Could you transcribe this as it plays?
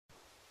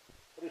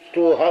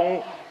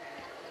Stuham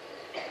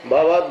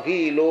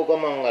bhavadhi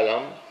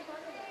lokamangalam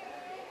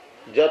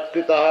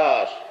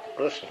jatkritahas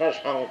krishna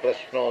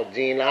sankrishno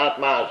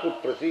jinatma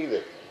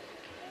suprasidati.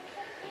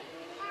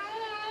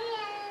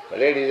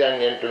 Ladies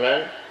and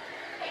gentlemen,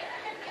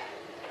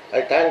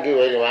 I thank you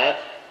very much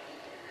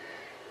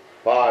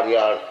for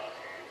your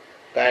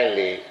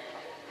kindly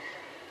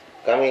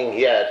coming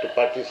here to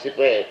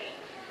participate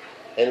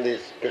in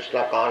this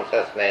Krishna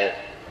consciousness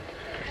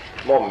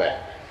movement.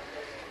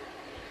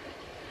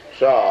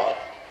 So,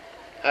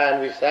 I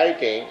am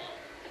reciting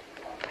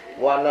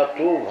one or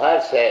two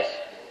verses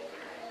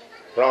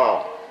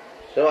from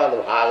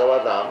Srimad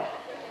Bhagavatam,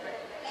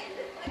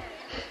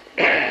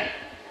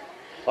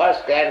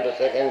 first canto,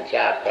 second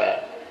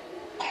chapter,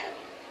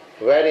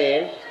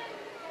 wherein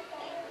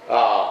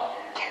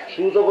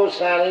Suta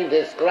Goswami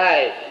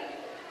described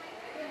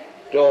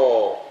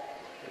to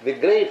the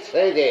great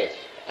sages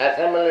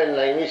assembled in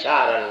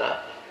Naimisharanya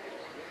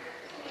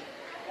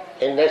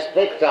in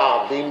respect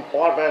of the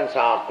importance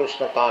of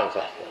Krishna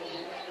consciousness.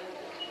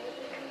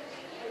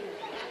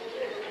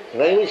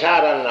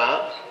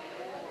 Naimisharanya,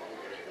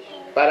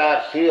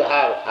 perhaps you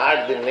have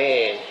heard the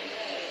name.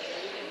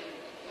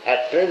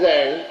 At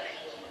present,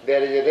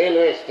 there is a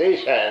railway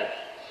station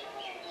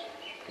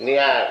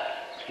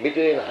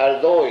between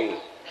Hardoi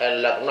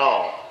and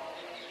Lucknow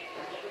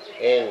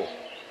in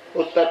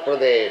Uttar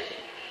Pradesh.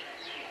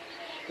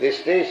 The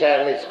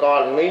station is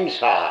called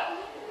Nimsa,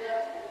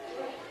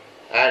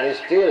 and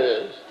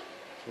still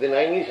the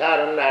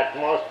Naimisharanya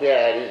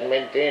atmosphere is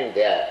maintained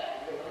there.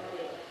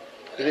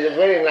 It is a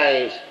very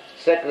nice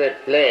sacred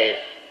place.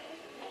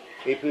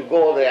 If you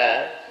go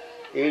there,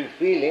 you will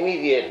feel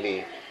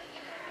immediately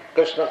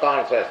Krishna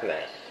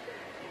consciousness.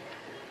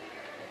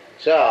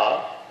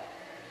 So,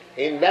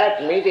 in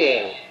that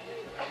meeting,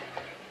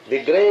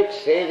 the great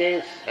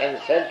sages and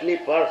saintly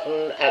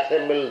persons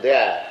assembled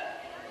there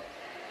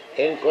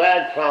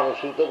inquired from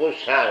Suta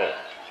Goswami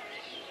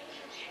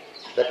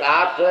that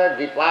after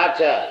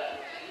departure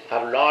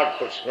of Lord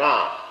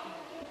Krishna,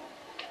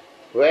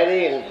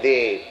 wherein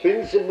the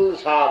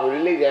principles of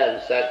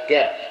religions are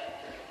kept,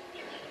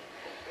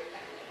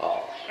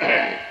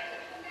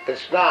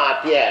 Krishna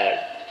appeared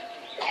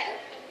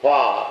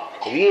for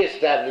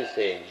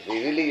re-establishing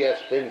the religious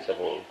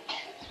principles,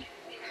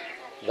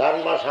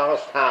 dharma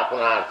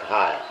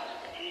samsthapanarthaya.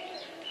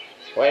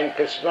 When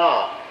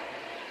Krishna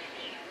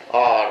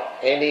or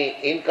any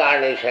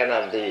incarnation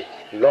of the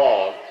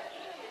Lord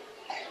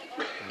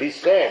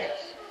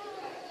descends,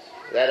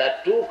 there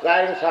are two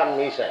kinds of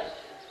missions.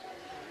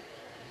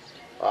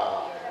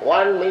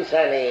 One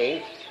mission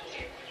is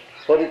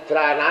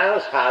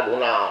paritranaya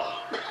sadhuna.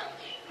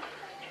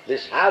 The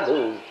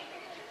sadhus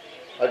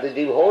or the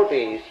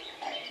devotees,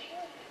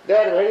 they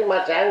are very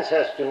much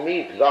anxious to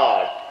meet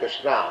God,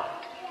 Krishna.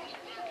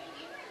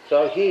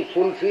 So he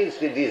fulfills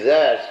the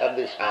desires of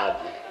the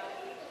sadhu.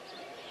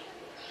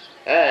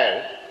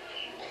 And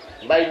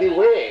by the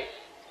way,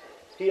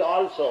 he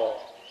also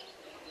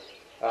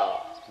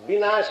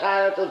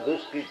vinashayata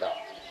duskrita.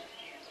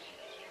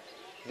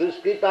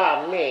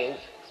 Duskrita means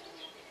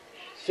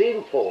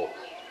sinful,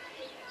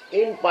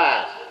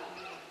 impious,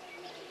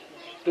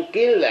 to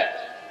kill them.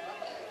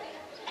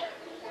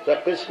 So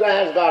Krishna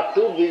has got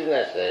two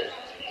businesses.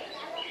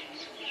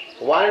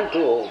 One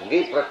to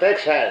give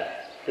protection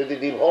to the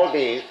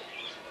devotees,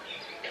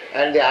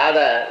 and the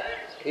other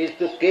is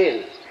to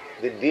kill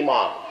the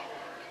demon.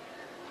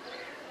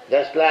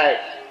 Just like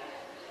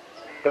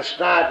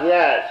Krishna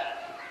appeared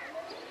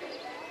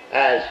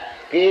as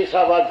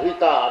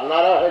Kesavadvita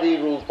Narahari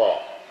Rupa,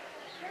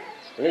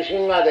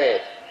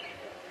 Nishingadev.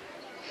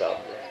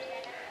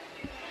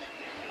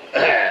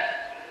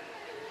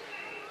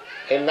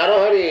 In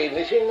Narahari,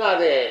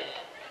 Nishingadev,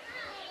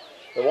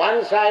 on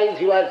one side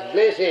he was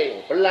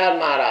blessing Prahlad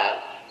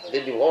Maharaj, the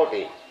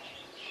devotee,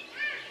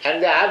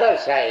 and the other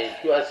side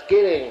he was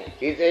killing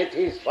his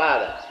atheist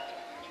father,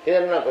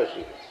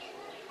 Hiranyakashipu.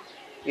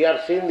 You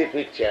have seen the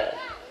picture.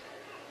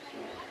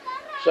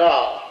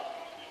 So,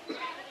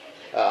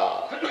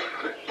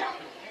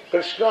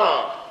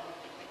 Krishna,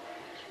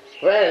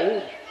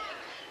 when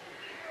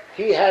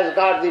he has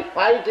got the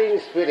fighting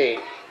spirit,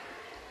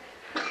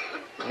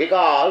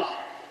 because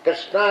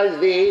Krishna is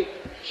the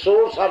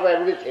source of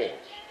everything.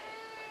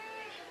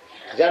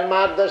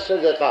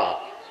 Janmadasya jata.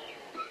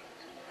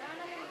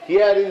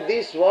 Here in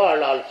this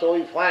world also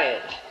we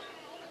find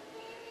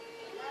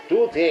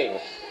two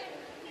things,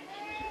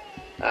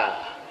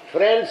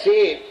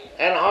 friendship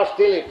and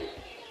hostility.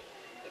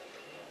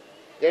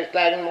 Just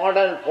like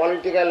modern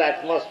political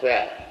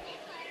atmosphere.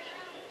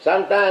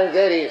 Sometimes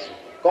there is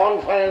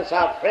conference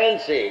of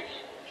friendship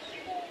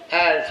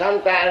and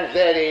sometimes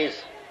there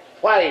is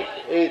fight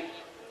with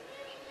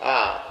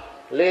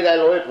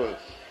lethal weapons.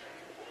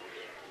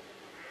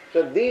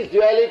 So this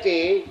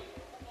duality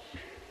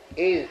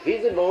is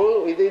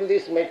visible within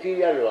this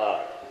material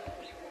world.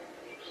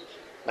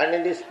 But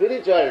in the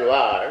spiritual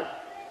world,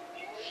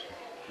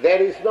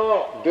 there is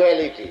no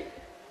duality.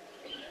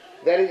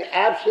 There is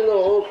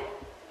absolute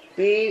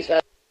peace.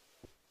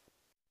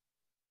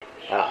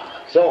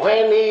 So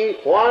when he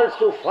wants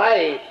to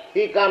fight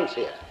he comes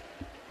here.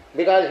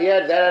 Because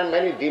here there are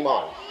many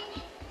demons.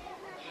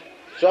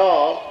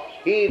 So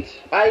his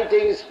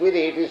fighting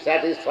spirit is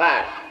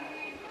satisfied.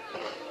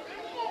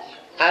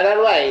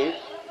 Otherwise,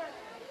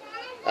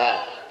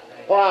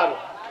 for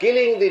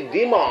killing the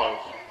demons,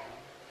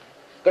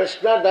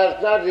 Krishna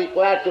does not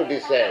require to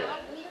descend.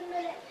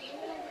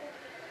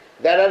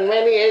 There are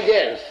many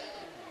agents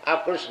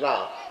of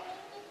Krishna.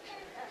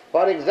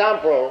 For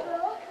example,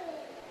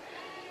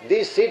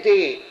 this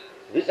city,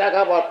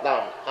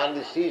 Visakhapatnam, on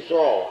the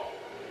seashore,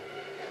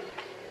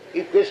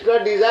 if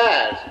Krishna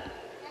desires,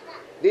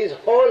 this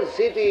whole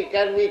city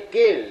can be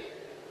killed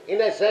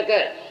in a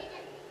second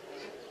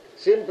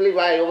simply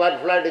by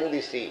overflooding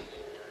the sea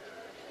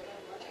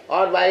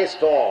or by a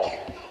storm.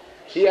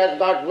 He has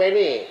got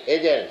many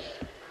agents.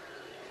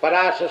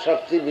 Parasa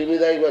Shakti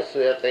Vividaiva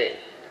Suyate.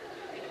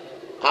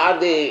 Are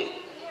the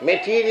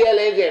material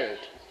agent,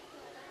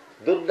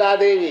 Durga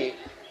Devi,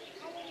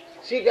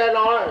 she can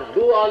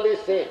do all these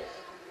things.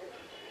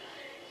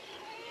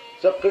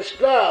 So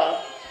Krishna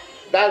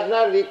does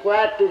not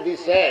require to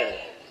descend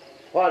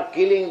for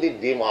killing the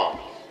demons.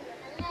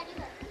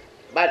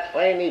 But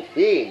when he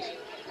feels,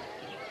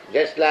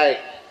 just like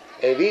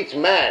a rich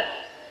man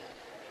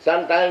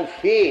sometimes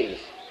feels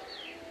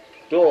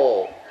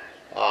to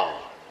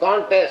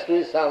contest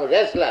with some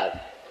wrestler,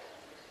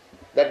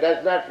 that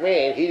does not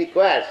mean he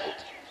requires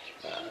it.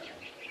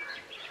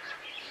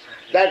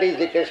 That is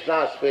the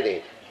Krishna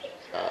spirit.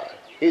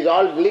 He is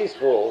all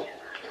blissful.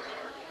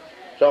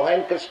 So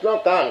when Krishna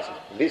comes,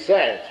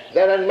 descends,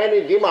 there are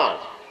many demons.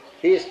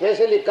 He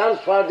especially comes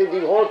for the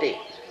devotee.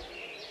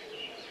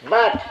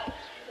 But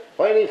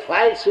when he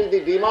fights with the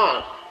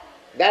demon,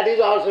 that is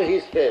also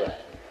his favor.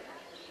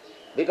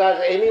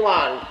 Because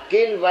anyone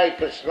killed by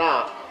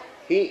Krishna,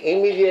 he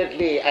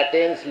immediately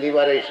attains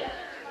liberation.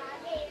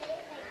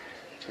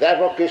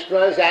 Therefore Krishna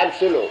is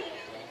absolute.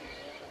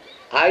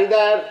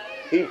 Either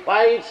he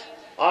fights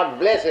or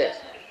blesses.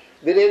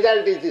 The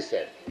result is the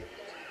same.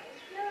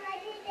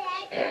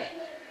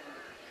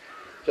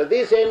 So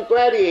this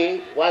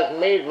inquiry was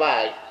made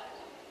by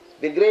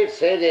the great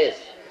sages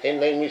in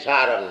the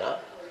Naimisharanya.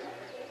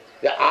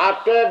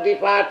 After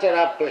departure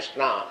of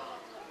Krishna,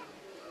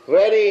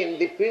 wherein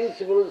the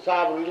principles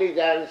of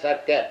religions are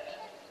kept.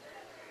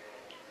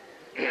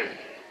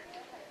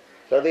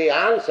 So the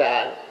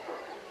answer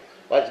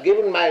was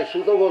given by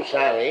Sutta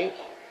Goswami.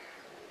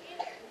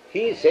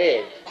 He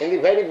said in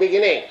the very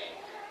beginning,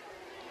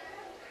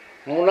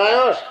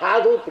 Munaya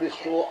sadhu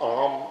prishtu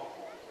aham.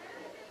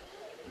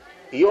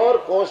 Your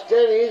question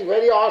is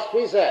very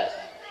auspicious.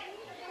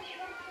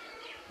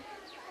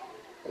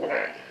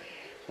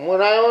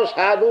 Munaya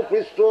sadhu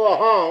prishtu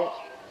aham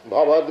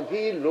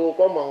bhavadbhi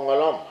loka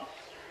mangalam.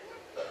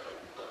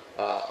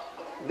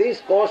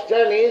 This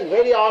question is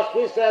very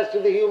auspicious to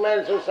the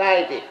human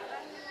society.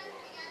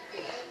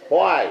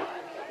 Why?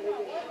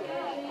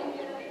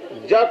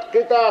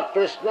 Jatkrita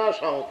Krishna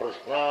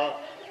Sankrishna.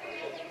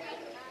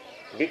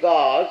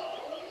 Because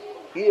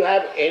you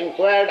have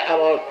inquired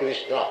about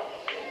Krishna.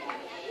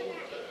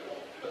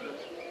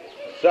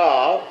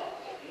 So,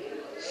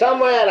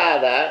 somewhere or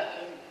other,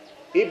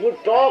 if you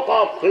talk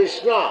of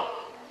Krishna,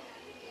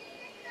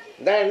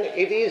 then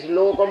it is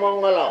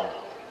Lokamangalam.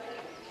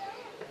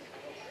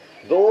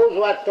 Those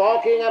who are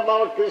talking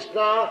about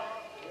Krishna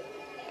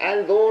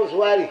and those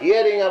who are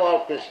hearing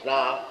about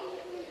Krishna,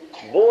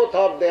 both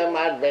of them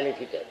are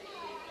benefited.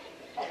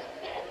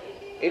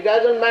 It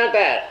doesn't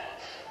matter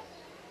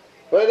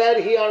whether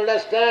he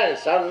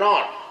understands or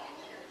not.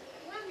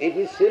 If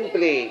he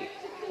simply,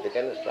 they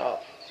can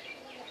stop.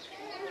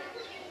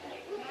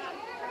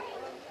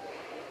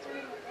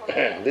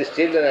 These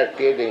children are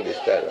creating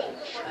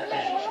disturbance.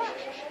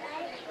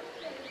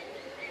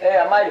 Hey,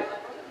 Amari,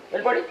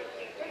 everybody.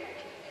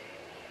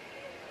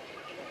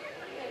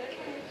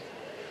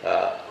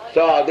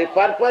 So the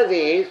purpose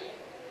is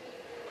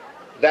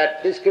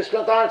that this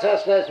Krishna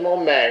consciousness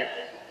movement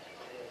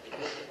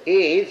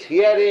is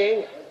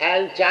hearing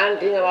and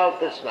chanting about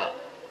Krishna.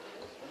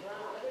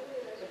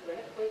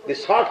 The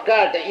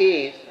shortcut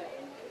is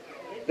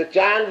to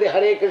chant the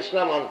Hare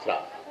Krishna mantra.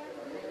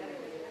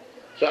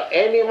 So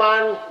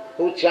anyone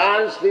who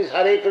chants this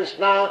Hare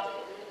Krishna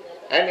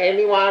and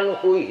anyone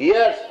who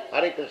hears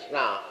Hare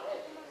Krishna,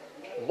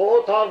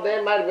 both of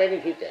them are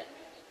benefited.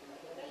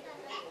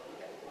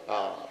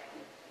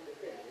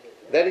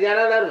 There is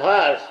another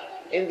verse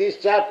in this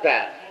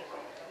chapter.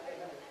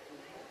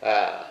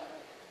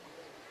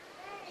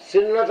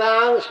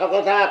 Sinnatang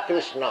Sakatha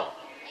Krishna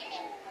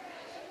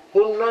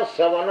Punna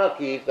Savana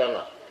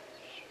Kirtana.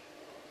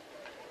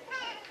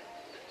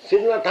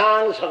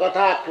 Sinnatang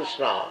Sakatha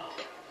Krishna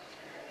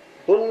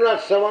Punna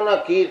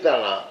Savana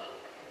Kirtana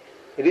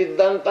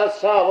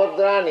Riddantasa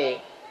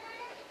Avadrani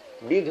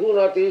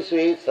Vidhunati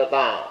Sweet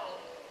Sata.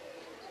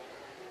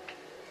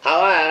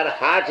 Our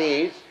heart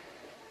is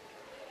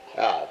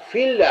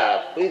filled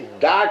up with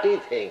dirty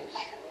things.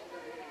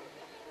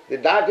 The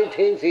dirty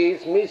things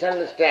is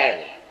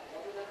misunderstanding.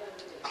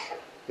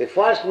 The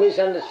first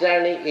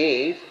misunderstanding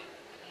is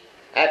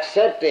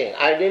accepting,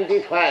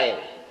 identifying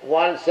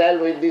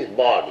oneself with this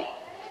body.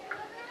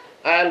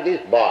 I am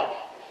this body.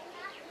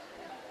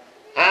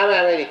 I am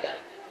American.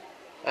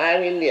 I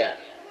am Indian.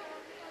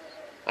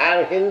 I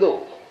am Hindu.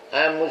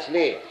 I am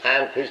Muslim. I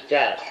am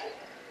Christian.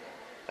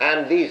 I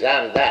am this,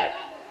 I am that.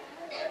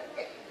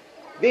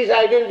 This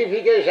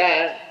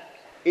identification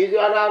is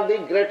one of the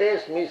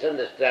greatest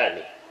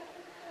misunderstanding.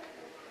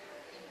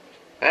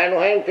 And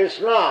when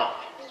Krishna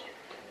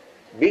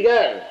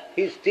began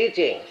his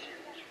teaching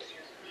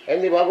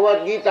in the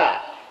Bhagavad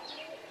Gita,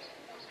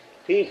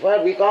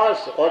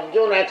 because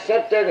Arjuna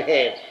accepted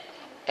him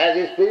as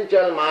his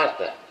spiritual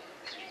master.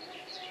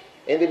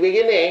 In the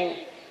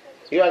beginning,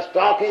 he was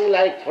talking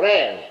like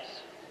friends.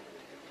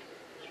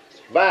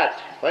 But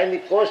when the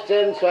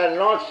questions were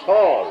not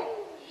solved,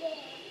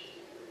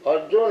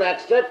 Arjuna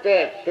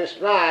accepted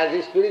Krishna as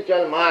his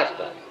spiritual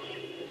master.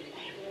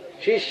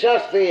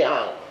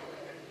 Shishyasteham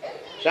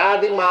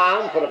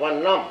sadimam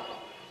prapannam.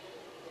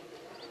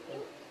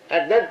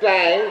 At that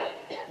time,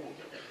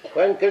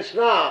 when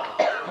Krishna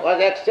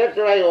was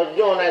accepted by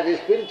Arjuna as his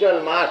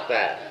spiritual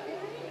master,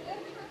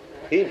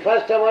 he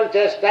first of all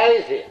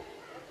chastised him.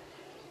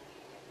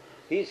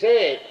 He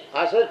said,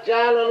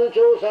 asacyan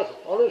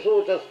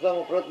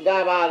anusochastam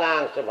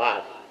pratyavadang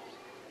sabhat.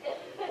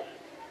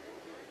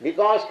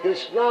 Because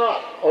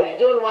Krishna,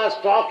 Arjuna was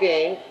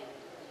talking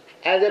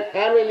as a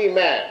family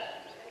man.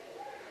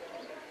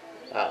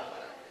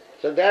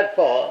 So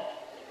therefore,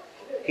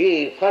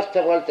 he first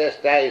of all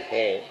chastised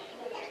him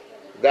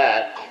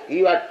that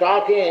you are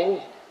talking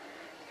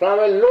from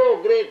a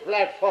low-grade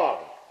platform,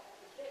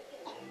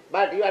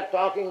 but you are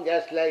talking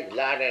just like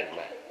learned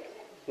man.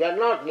 You are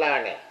not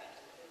learned.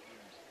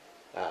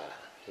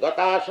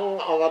 Gatasum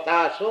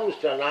avatasum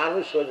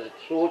nanu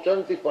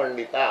suchanti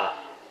pandita.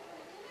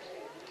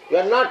 You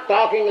are not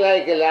talking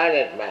like a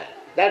learned man.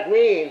 That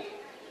means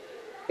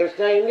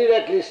Krishna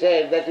indirectly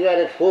said that you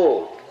are a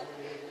fool.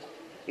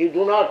 You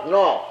do not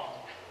know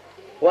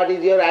what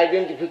is your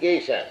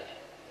identification.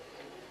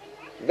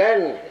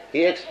 Then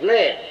he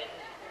explained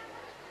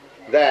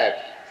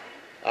that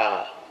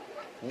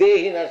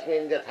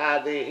dehinasmin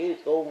jatha dehi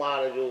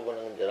kaumana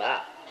jovanam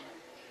jara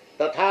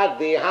tatha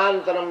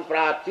dehantaram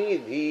prapti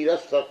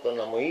dhiras sattva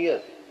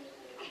namuhyati.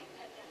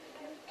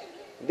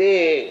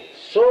 The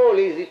soul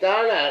is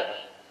eternal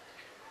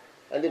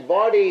and the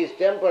body is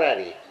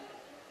temporary.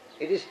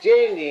 It is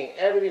changing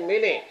every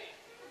minute.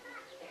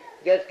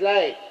 Just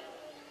like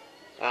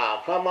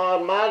from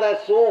our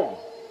mother's womb,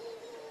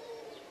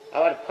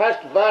 our first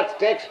birth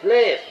takes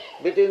place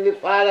between the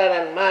father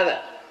and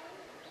mother.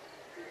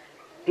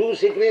 Two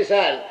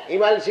secretions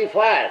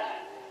emulsified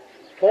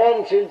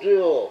forms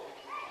into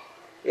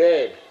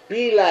a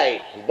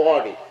pea-like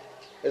body,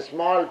 a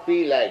small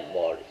pea-like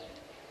body.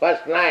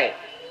 First night,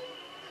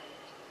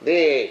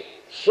 the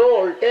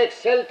soul takes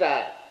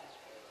shelter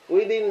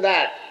within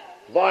that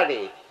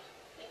body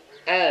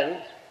and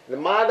the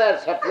mother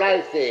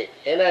supplies the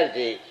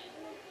energy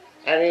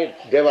and it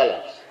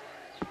develops.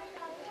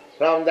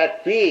 From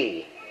that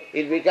pea,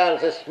 it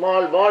becomes a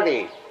small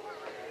body.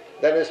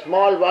 Then a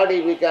small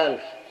body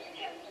becomes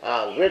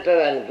greater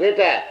and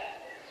greater.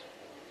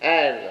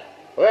 And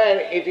when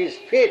it is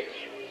fit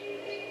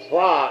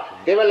for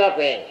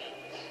developing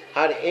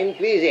or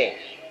increasing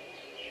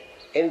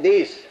in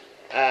this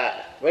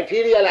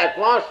material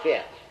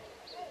atmosphere,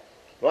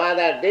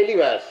 mother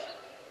delivers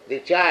the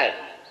child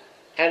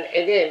and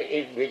again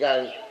it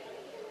becomes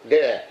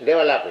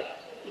developing.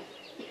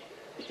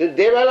 So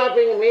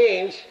developing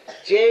means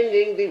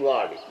changing the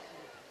body.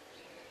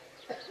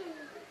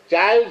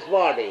 Child's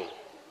body,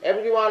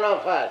 every one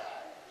of us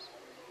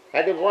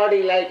had a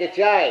body like a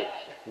child,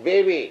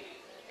 baby,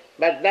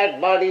 but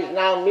that body is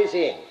now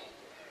missing.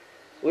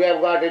 We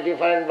have got a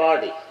different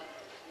body.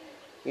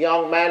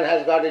 Young man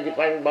has got a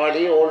different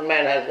body, old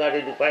man has got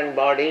a different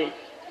body.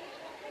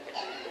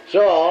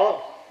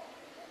 So,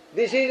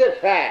 this is a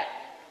fact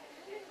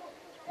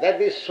that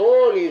the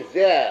soul is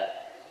there,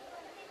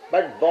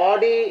 but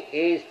body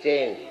is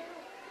changing.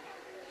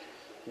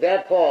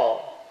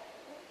 Therefore,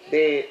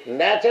 the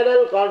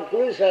natural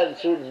conclusion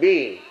should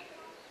be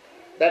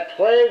that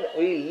when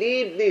we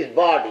leave this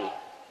body,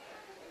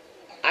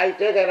 I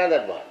take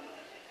another body.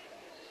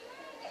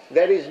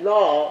 There is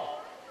no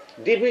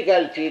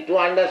difficulty to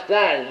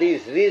understand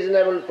this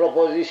reasonable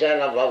proposition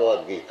of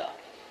Bhagavad Gita.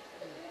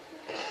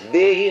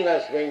 Dehi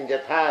nasmin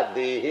jatha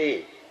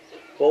dehi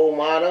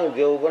kaumanam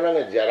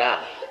jauvanam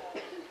jara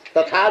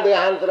tatha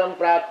dehantaram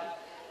prapti.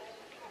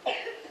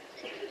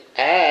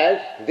 As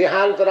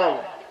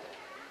dehantaram,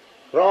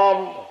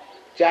 from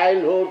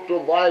childhood to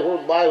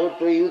boyhood, boyhood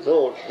to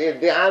youthhood, the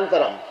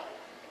dehantaram,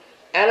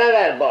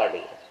 another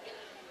body.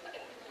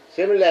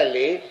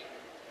 Similarly,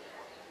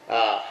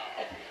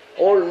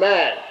 old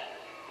man,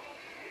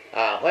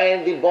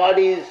 when the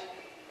body is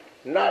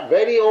not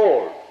very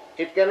old,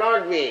 it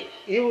cannot be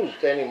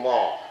used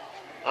anymore,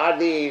 or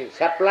the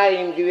supply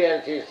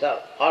ingredients is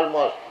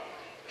almost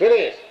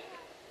finished.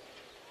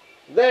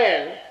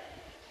 Then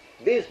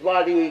this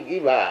body we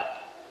give up,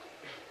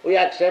 we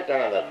accept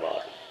another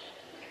body.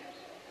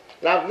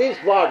 Now this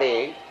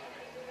body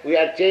we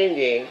are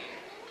changing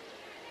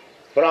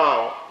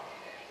from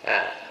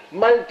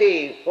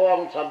multi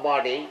forms of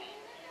body.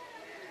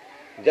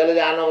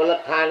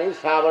 Jalajanavalakkhani,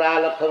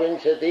 Savara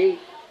Lakhavinshati,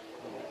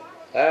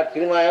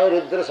 Krimayo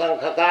Rudra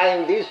Sankhaka.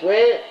 In this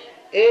way,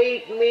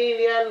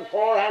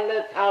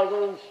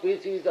 8,400,000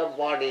 species of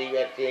body we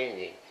are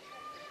changing.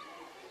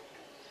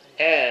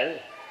 And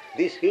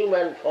this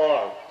human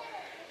form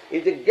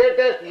is the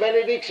greatest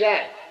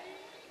benediction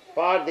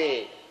for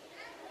the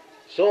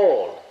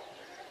soul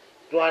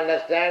to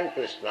understand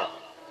Krishna.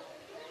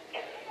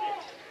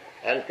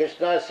 And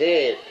Krishna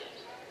says,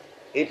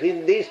 if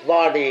in this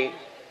body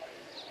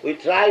we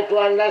try to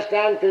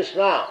understand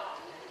Krishna,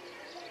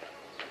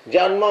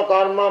 janma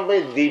karma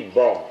me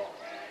dibbam,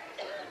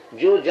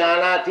 jo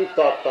janati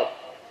tatat.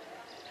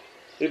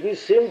 If we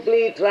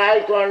simply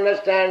try to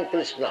understand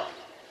Krishna,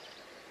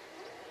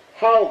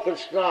 how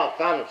Krishna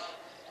comes,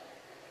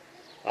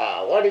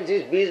 what is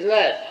his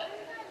business?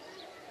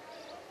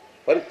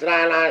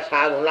 Paritrana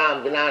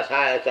sadhunam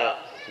vinasaya cha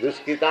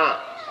duskita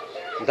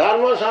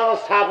dharma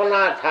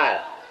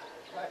samasthapanarthaya.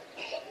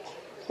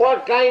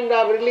 What kind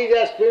of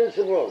religious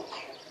principles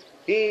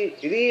he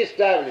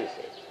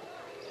re-establishes?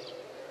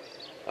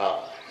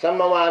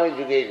 Sammamami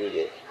juge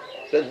juge.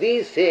 So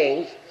these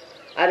things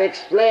are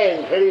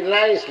explained very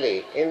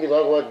nicely in the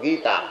Bhagavad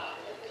Gita.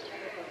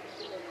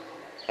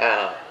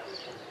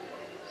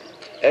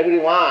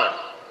 Everyone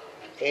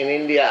in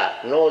India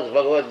knows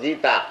Bhagavad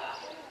Gita.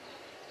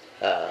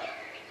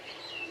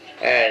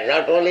 And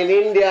not only in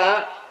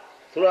India,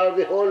 throughout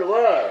the whole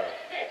world.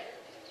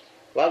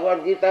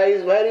 Bhagavad Gita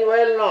is very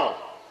well known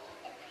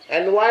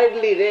and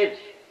widely read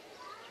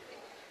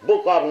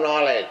book of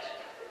knowledge.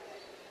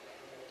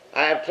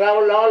 I have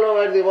traveled all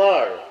over the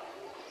world.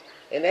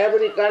 In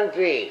every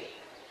country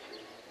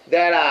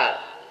there are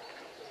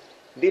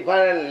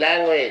different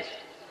language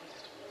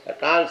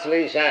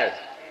translations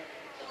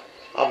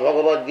of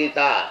Bhagavad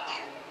Gita.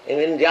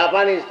 In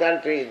Japanese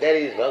country there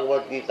is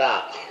Bhagavad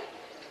Gita.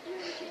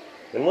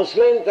 In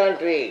Muslim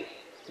country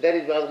there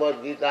is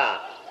Bhagavad Gita.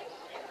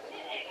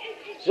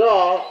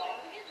 So,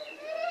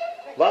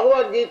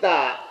 Bhagavad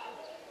Gita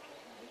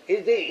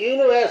is the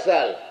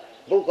universal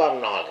book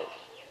of knowledge.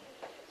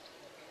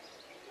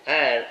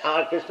 And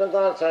our Krishna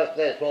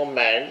consciousness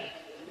movement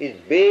is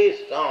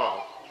based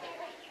on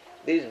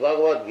this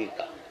Bhagavad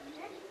Gita.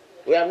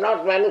 We have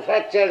not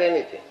manufactured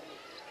anything.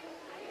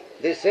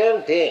 The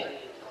same thing,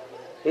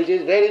 which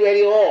is very,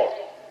 very old,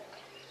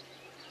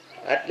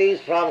 at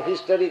least from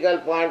historical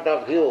point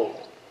of view,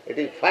 it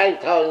is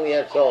 5,000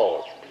 years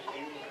old.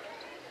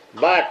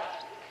 But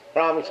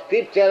from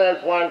scriptural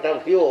point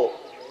of view,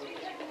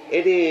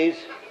 it is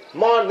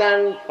more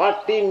than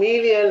 40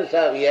 millions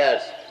of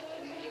years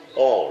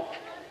old.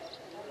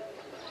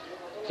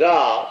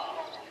 So,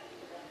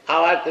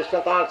 our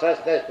Krishna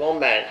consciousness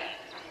movement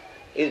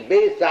is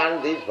based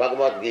on this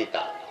Bhagavad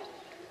Gita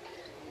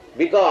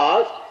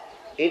because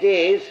it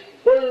is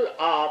full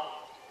of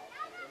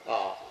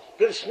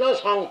Krishna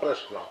Sang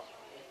Prashna.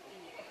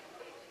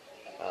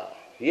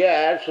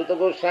 Here Sutta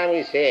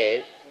Goswami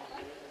says,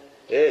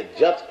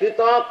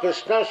 Jatkrita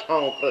Krishna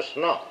Sang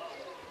Prashna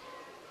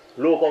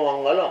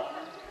Lokamangalam.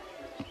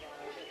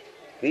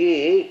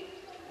 The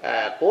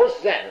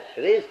question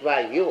raised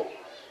by you,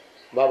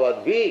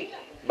 Bhagavad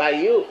by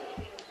you,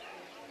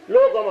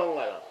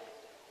 Lokamangalam.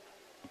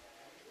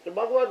 So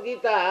Bhagavad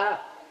Gita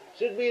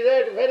should be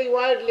read very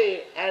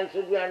widely and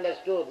should be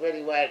understood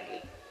very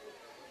widely.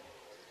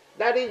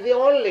 That is the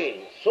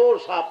only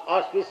source of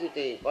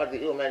auspicity for the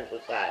human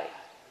society.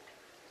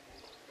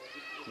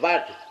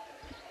 But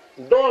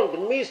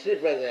don't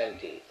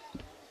misrepresent it.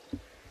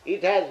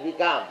 It has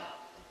become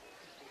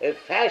a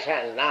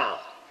fashion now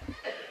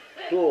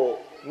to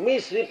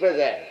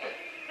misrepresent,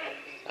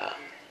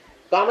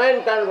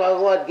 comment on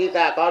Bhagavad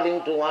Gita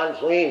according to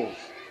one's whims.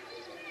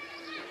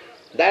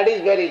 That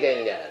is very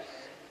dangerous.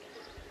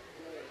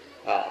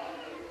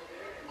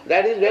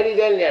 That is very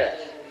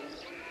dangerous.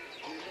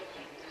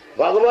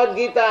 Bhagavad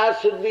Gita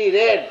should be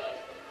read,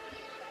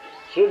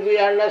 should be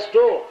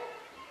understood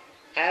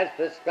as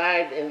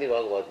prescribed in the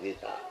Bhagavad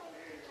Gita.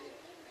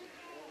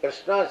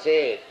 Krishna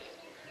says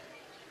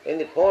in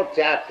the 4th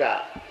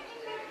chapter,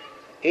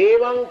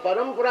 Evam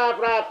parampara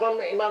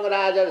prapam imam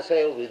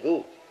rajarsayo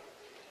vidu.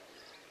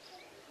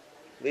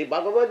 The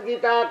Bhagavad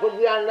Gita could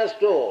be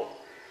understood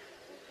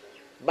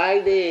by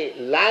the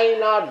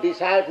line of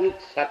disciplic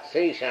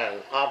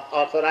succession of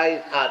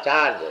authorized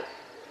ācāryas.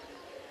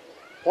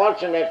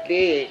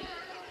 Fortunately,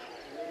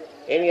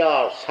 in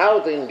your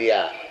South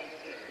India,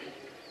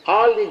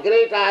 all the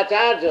great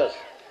ācāryas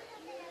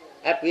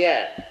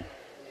appeared.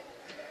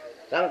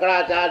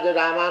 Shankaracārya,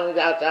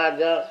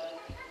 Rāmānujacarya,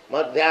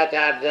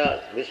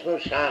 Madhyacārya, Vishnu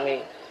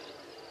Swami,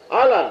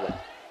 all of them.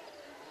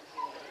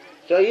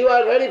 So you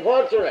are very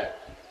fortunate.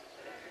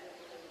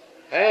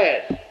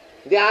 And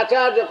the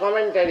ācārya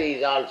commentary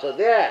is also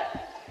there.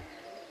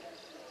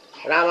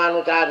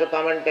 Rāmānujacarya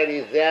commentary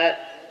is there.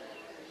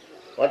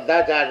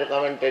 Madhyacārya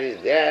commentary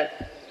is there.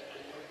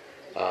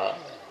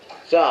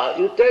 So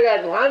you take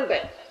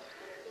advantage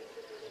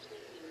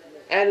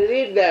and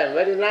read them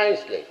very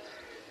nicely.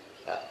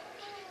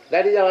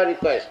 That is our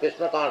request,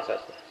 Krishna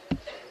consciousness.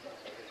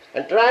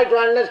 and try to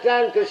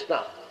understand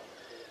Krishna.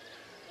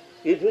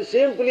 If you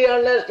simply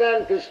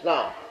understand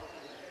Krishna,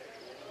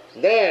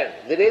 then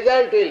the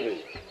result will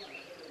be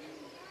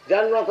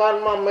Janma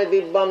karma me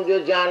dibbam jo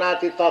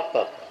janati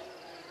tat.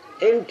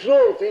 In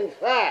truth, in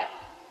fact,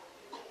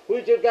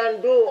 which you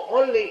can do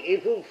only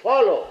if you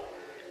follow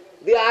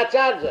the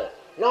ācāryas,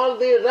 not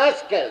the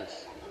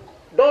rascals.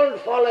 Don't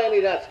follow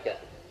any rascal.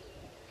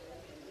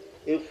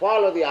 You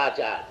follow the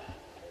ācāryas.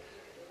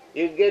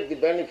 You get the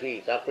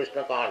benefit of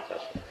Krishna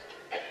consciousness.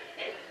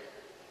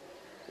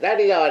 That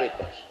is our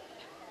request.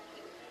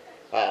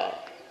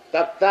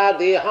 Takta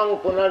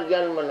dehang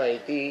punarjanmana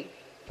iti.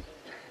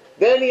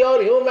 Then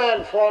your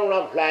human form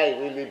of life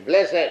will be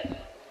blessed.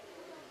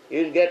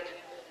 You will get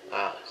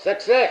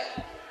success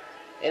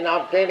in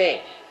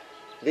obtaining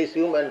this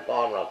human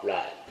form of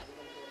life.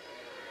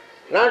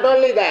 Not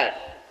only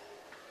that,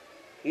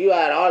 you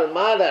are all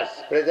mothers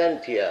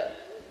present here.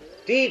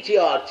 Teach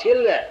your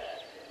children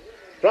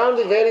from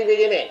the very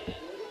beginning,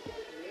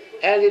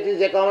 as it is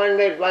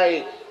recommended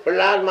by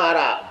Prahlad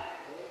Maharaj.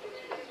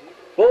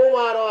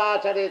 Kumaro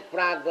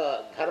ācāryas.Join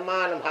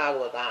dharman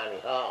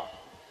bhagavatani.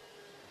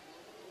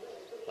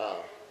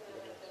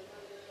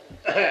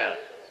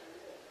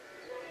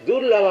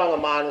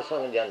 Durlabam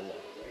manasam janma.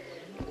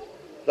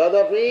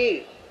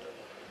 Tadapi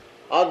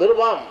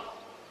adhurvam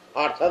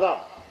arthadam.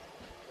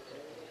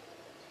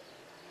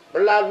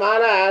 Prahlad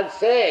Maharaj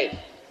says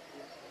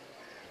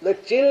the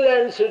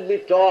children should be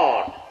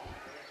taught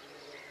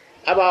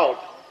about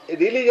a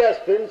religious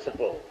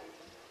principle,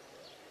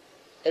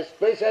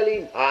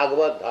 especially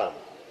Bhagavad Dharma.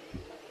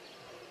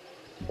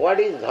 What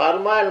is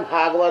Dharma and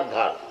Bhagavad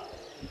Dharma?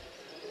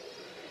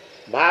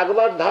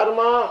 Bhagavad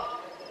Dharma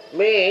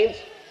means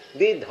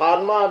the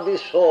Dharma of the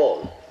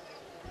soul,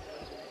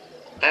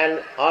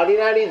 and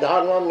ordinary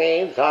Dharma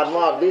means Dharma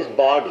of this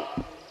body.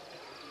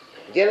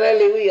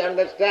 Generally we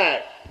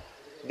understand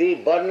the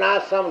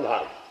Varnasam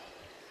Dharma,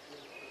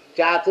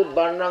 Chatur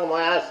Varnang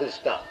Maya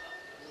system,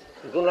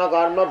 Guna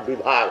Karma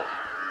Vibhaga.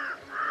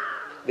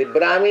 The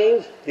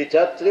Brahmins, the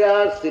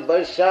Kshatriyas, the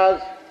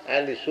Vaishyas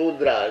and the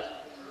Shudras,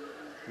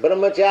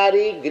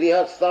 Brahmachari,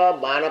 Grihastha,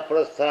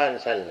 Vanaprastha and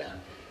Sanya.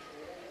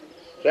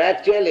 So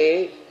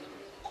actually,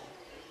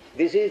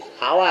 this is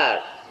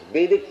our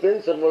Vedic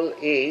principle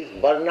is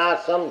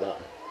Varnasam Dharma.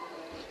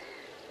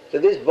 So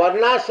this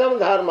Varnasam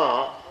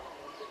Dharma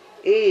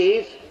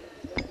is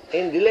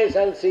in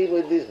relationship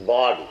with this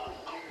body.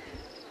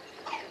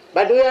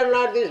 But we are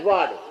not this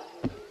body.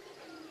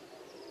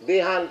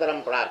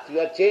 Dehantaram prapti. We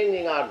are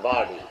changing our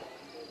body.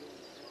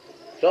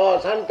 So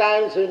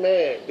sometimes we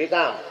may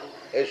become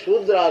a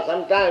Shudra,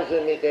 sometimes we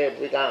may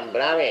become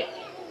Brahmin.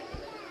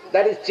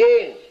 That is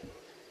change.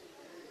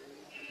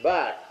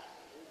 But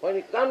when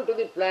you come to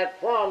the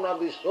platform of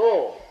the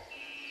soul,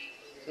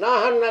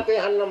 na hannate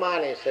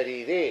hannamane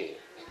sarire,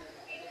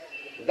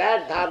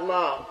 that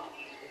dharma,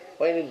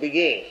 when you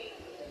begin,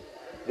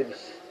 the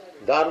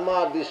dharma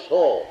of the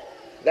soul,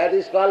 that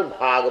is called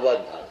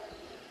Bhagavad Dharma.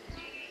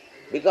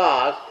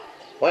 Because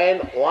when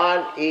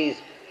one is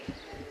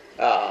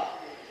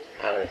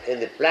in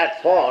the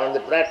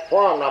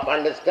platform of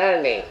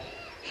understanding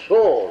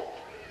soul,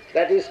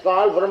 that is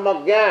called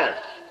Brahmagyan,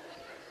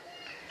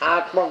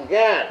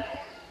 Atmagyan.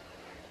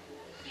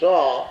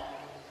 So,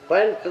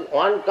 when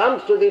one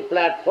comes to the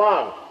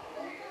platform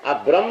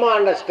of Brahma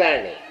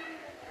understanding,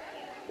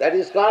 that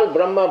is called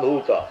Brahma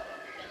Bhuta.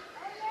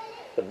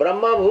 The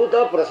Brahma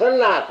Bhuta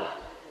Prasannatma.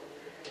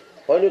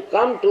 When you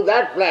come to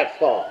that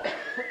platform,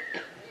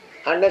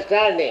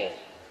 understanding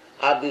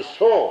of the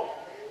soul,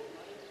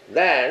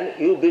 then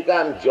you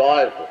become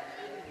joyful,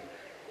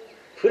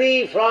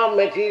 free from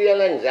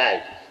material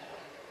anxiety.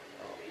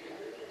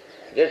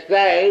 Just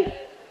like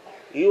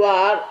you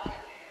are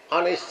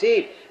on a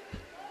ship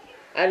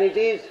and it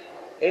is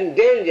in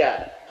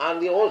danger on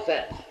the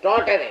ocean,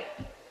 tottering.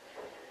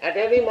 At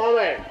any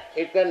moment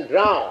it can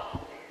drown.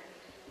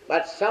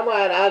 But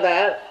somehow or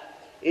other,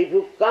 if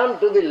you come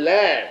to the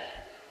land,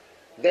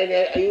 then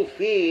you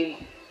feel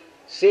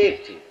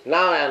safety.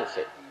 Now I am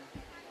safe.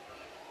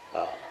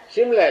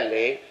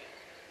 Similarly,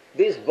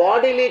 this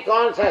bodily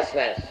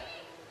consciousness,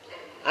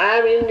 I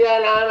am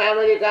Indian, I am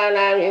American,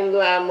 I am Hindu,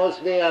 I am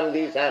Muslim, I am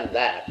this, I am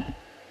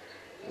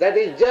that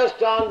is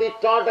just on the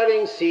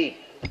tottering sea.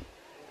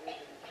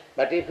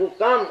 But if you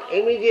come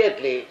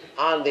immediately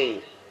on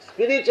the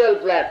spiritual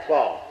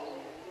platform,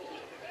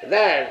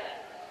 then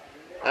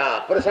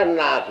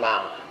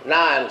Prasannatma,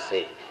 now I am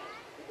safe.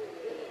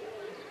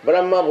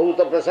 Brahma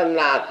Bhuta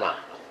Prasannatma,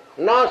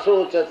 na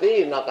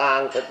sochati, na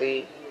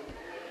kankati.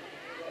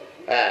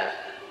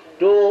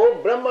 To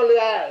Brahma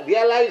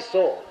realized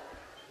soul,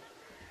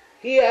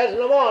 he has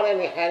no more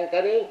any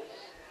hankering,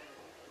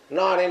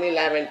 nor any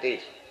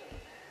lamentation.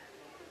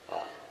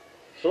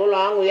 So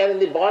long we are in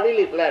the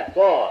bodily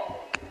platform,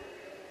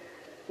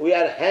 we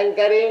are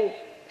hankering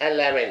and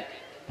lamenting.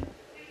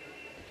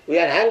 We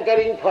are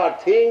hankering for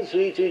things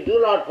which we do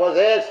not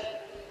possess,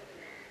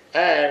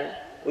 and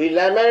we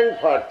lament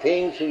for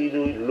things we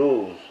do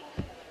lose.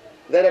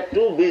 There are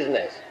two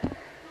businesses,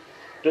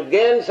 to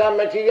gain some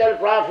material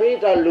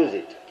profit or lose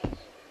it.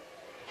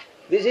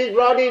 This is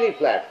ordinary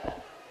platform.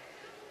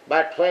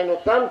 But when you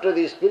come to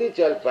the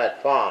spiritual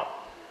platform,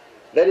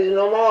 there is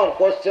no more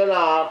question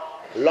of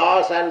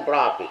loss and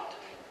profit.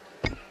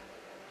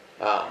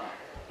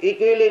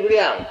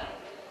 Equilibrium.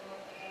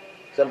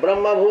 So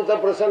Brahma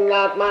Bhuta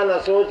Prasannatma na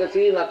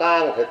sochati na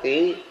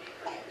kaṅkhati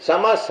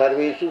samas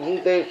sarveshu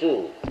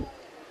bhuteshu.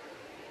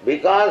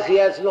 Because he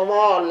has no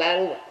more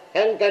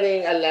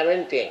hankering and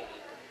lamenting,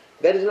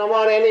 there is no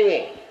more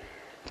enemy.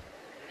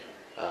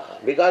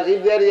 Because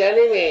if there is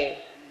enemy,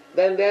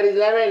 then there is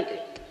lamenting.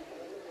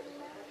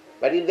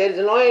 But if there is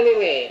no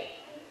enemy,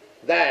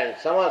 then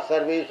samas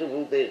sarveshu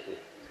bhuteshu.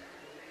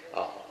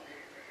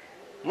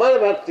 Mad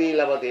bhakti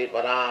labate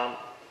param.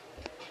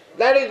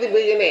 That is the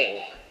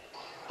beginning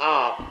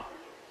of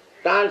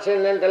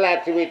transcendental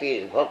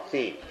activities,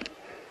 bhakti.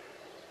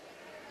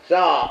 So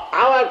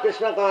our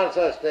Krishna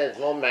consciousness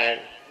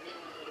movement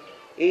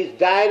is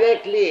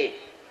directly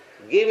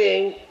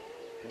giving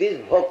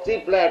this bhakti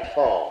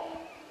platform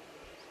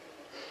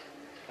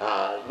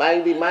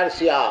by the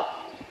mercy of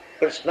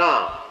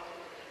Krishna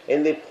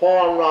in the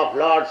form of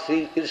Lord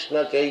Sri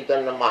Krishna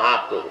Chaitanya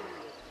Mahaprabhu.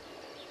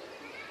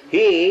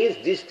 He is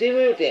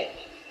distributing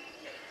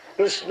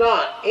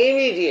Krishna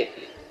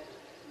immediately,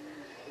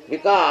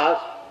 because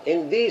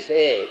in this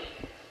age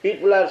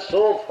people are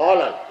so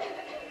fallen.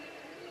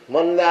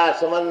 Manda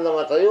samanda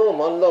matayo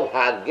mando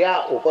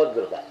bhagya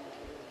upadruta.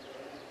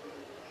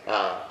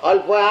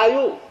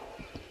 Alpayayu,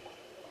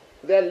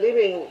 they are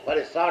living for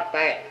a short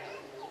time.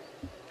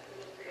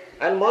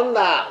 And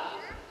manda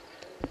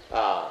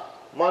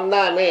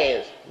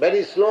means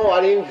very slow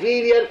or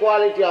inferior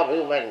quality of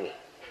human being.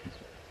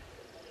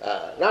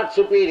 Not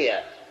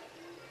superior.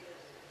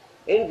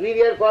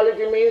 Inferior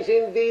quality means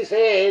in this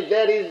age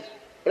there is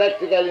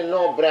practically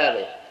no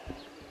Brahmin,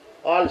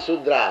 all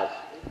Sudras.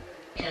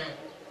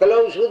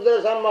 Kalau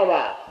Sudra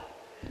Sambhava.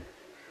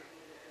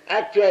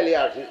 Actually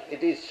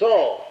it is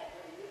so,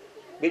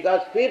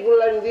 because people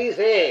in this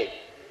age,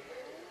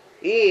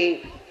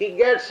 if he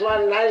gets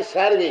one nice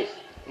service,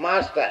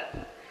 master,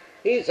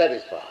 he is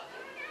satisfied.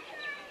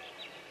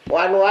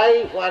 One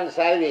wife, one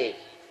service,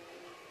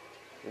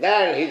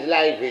 then his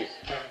life is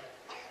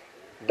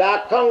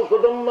dakham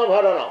kutumba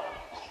bharanam.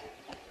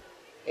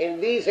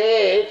 In this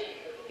age,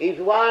 if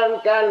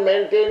one can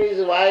maintain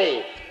his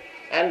wife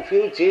and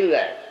few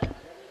children,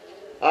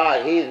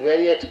 he is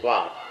very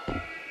expert.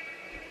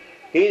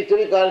 He is to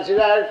be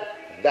considered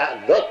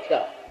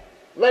daksha,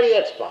 very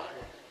expert.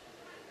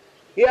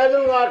 He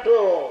hasn't got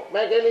to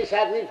make any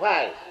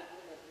sacrifice.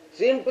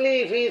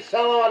 Simply if he is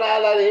somehow or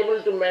other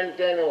able to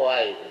maintain a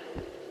wife,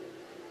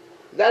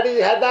 that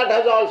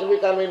has also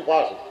become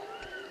impossible.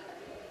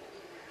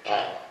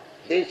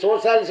 The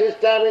social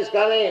system is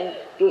coming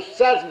to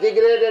such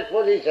degraded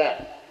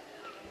position.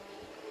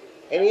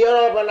 In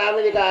Europe and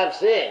America I have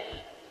seen,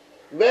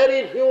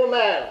 very few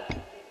men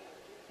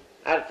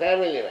are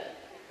family men.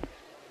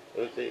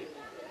 You see,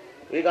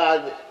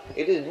 because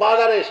it is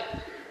botheration.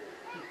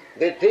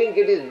 They think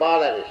it is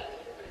botheration.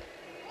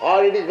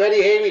 Or it is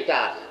very heavy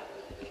task.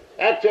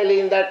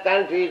 Actually in that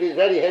country it is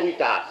very heavy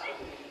task,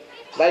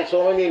 by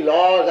so many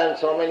laws and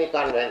so many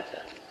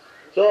conventions.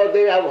 So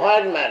they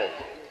avoid marriage.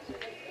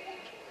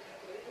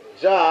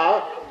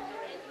 So,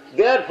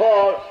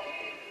 therefore,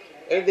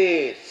 in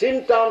the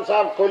symptoms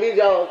of Kali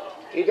Yuga,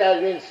 it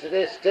has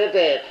been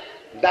stated,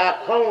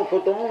 dakham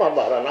kutumba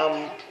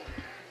bharanam.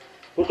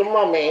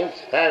 Kutumba means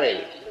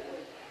family.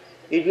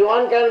 If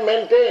one can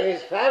maintain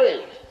his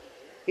family,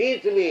 he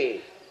is to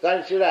be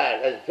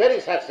considered as very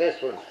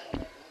successful.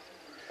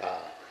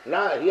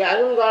 Now he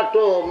hasn't got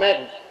to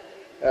make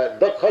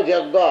Daksha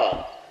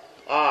Yajna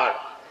or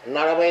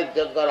Naramed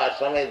Yajna or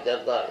Ashramed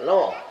Yajna.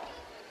 No.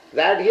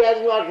 That he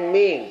has not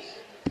means.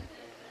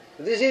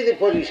 This is the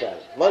position.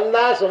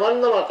 Manda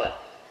samanda mata.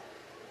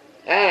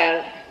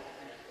 And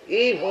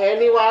if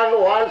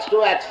anyone wants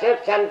to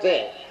accept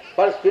something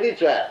for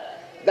spiritual,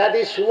 that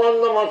is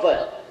sumanda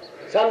mata,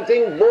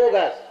 something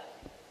bogus.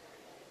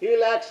 He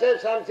will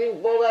accept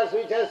something bogus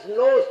which has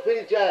no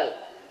spiritual,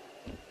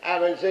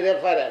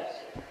 reference.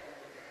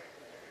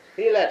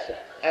 He will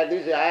accept. I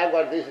have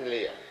got this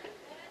religion.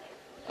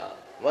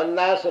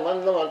 Manda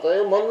samanda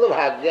mata, manda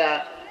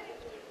bhagya.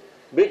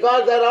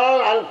 Because they are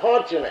all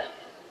unfortunate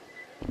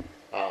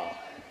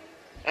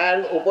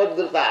and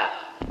upadrita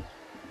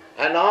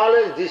and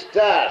always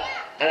disturbed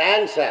and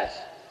anxious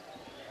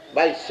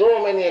by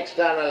so many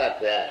external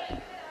affairs.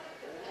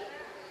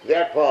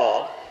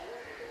 Therefore,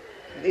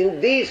 in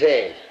this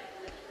age,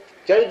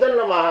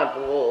 Chaitanya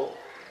Mahaprabhu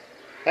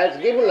has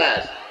given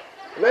us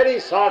very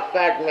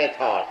shortcut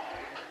method,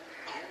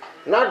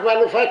 not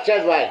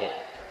manufactured by him.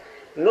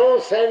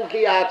 No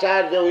saintly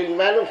ācārya will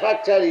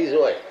manufacture his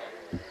way.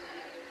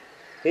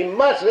 He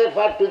must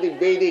refer to the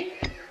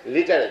Vedic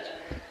literature.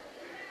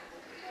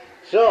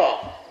 So,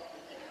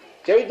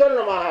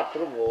 Chaitanya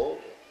Mahaprabhu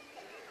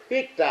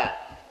picked up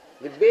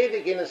the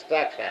Vedic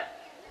instruction.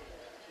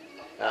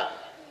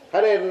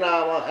 Hare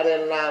Nama,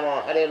 Hare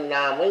Nama, Hare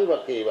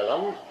Namaiva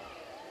Kevalam,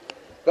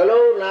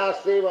 Kalau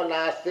Nasteva,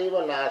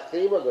 Nasteva,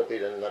 Nasteva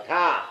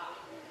Gatirannatha,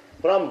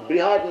 from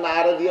Brihad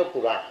Naradiya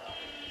Purana.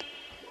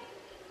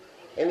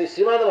 In the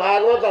Srimad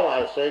Bhagavatam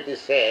also it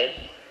is said,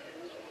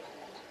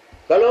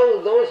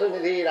 Kalau dosha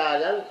nidhi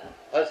rajan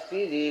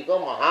asti jiko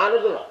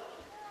mahanudana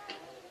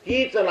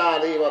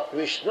kirtanadeva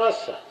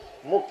krishnasya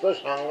mukta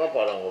sangha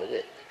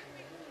parangurje.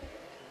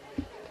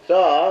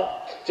 So,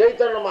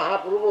 Chaitanya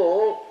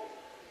Mahaprabhu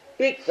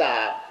picks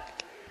up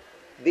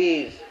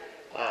these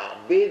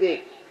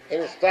Vedic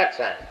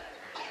instructions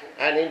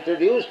and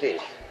introduced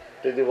it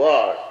to the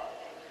world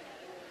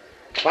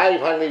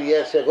 500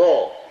 years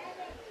ago.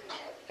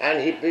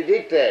 And he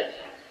predicted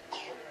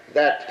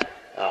that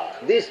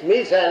this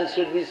mission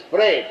should be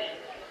spread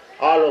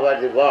all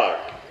over the world.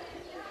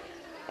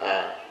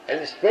 And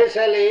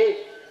especially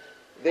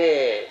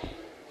the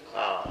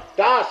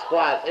task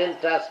was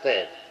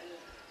entrusted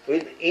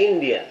with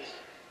Indians.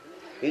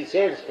 He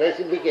said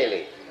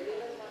specifically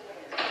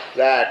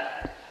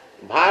that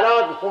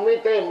Bharat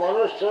Bhumite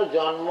Manusya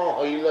Janma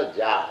Hoila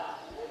Ja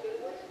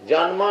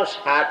Janma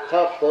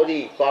Sarthak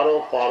Kori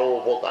Karo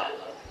Paro Boka.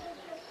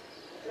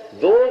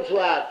 Those who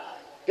have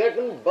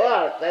taken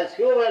birth as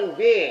human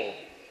beings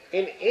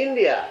in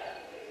India,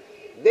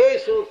 they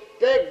should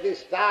take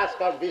this task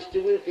of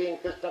distributing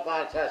Krishna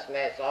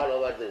consciousness all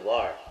over the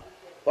world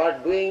for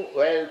doing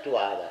well to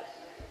others.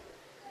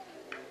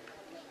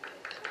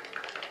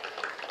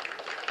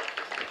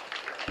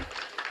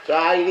 So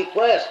I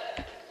request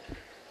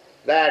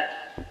that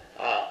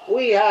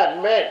we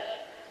have made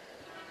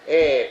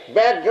a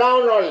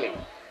background only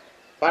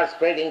for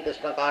spreading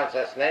Krishna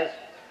consciousness,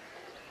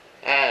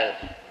 and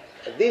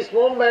this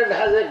movement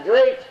has a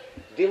great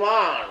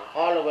demand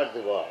all over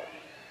the world.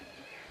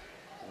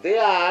 They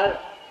are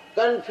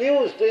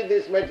confused with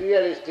this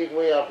materialistic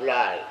way of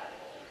life.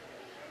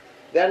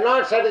 They are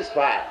not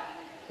satisfied.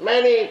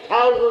 Many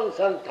thousands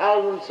and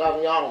thousands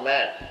of young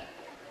men,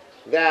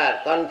 they are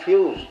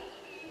confused.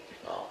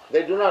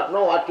 They do not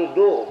know what to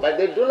do, but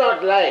they do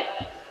not like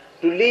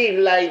to live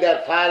like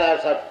their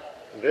fathers or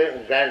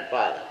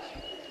grandfathers.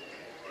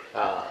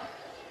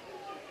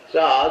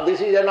 So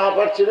this is an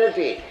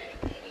opportunity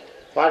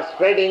for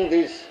spreading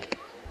this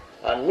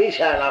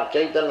mission of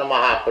Chaitanya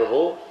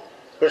Mahaprabhu,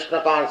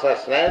 Krishna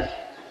consciousness,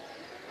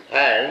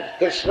 and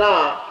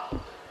Krishna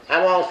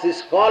amongst the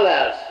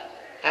scholars,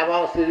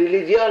 amongst the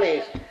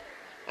religionists,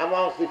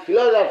 amongst the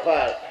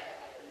philosophers,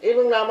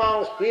 even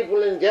amongst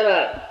people in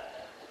general.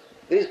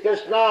 This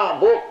Krishna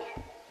book,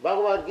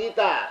 Bhagavad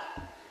Gita,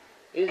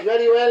 is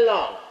very well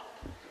known.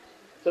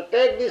 So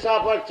take this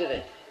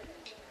opportunity,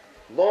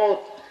 both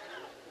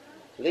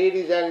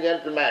ladies and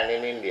gentlemen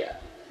in India,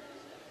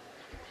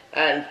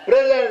 and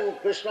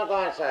present Krishna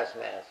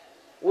consciousness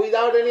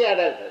without any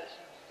adulteration.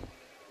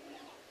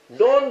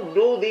 Don't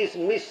do this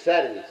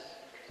misservice.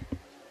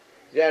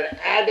 You are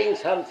adding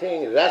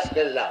something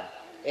rascalam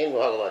in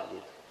Bhagavad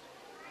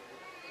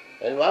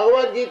Gita. In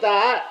Bhagavad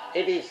Gita,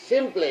 it is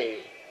simply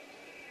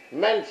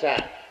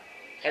mentioned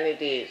and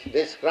it is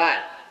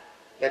described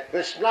that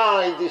Krishna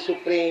is the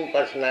Supreme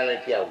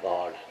Personality of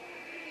God.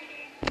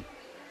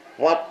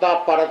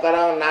 Matta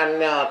paratara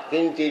nanyat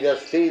kinchija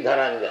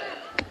sridharanjana.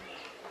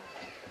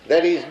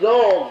 There is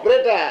no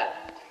greater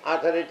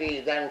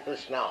authority than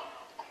Krishna.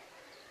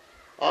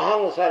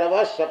 Aham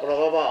sarvasya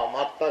prabhava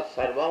matta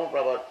sarvam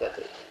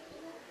pravartate.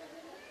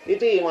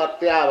 Iti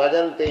matya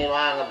bhajante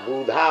mang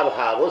buddha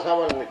bhavo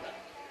samannita.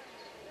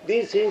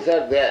 These things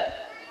are there.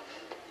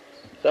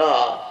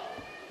 So,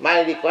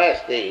 my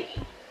request is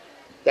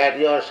that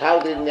your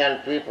South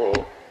Indian people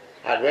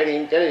are very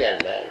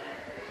intelligent men,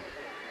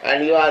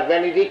 and you are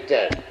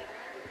benedicted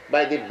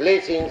by the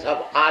blessings of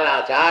all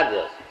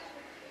ācāryas.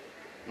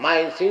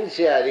 My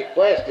sincere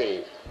request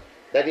is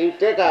that you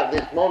take up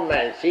this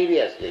movement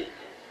seriously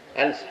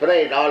and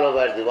spread all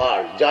over the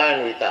world.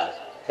 Join with us.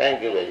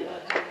 Thank you very much.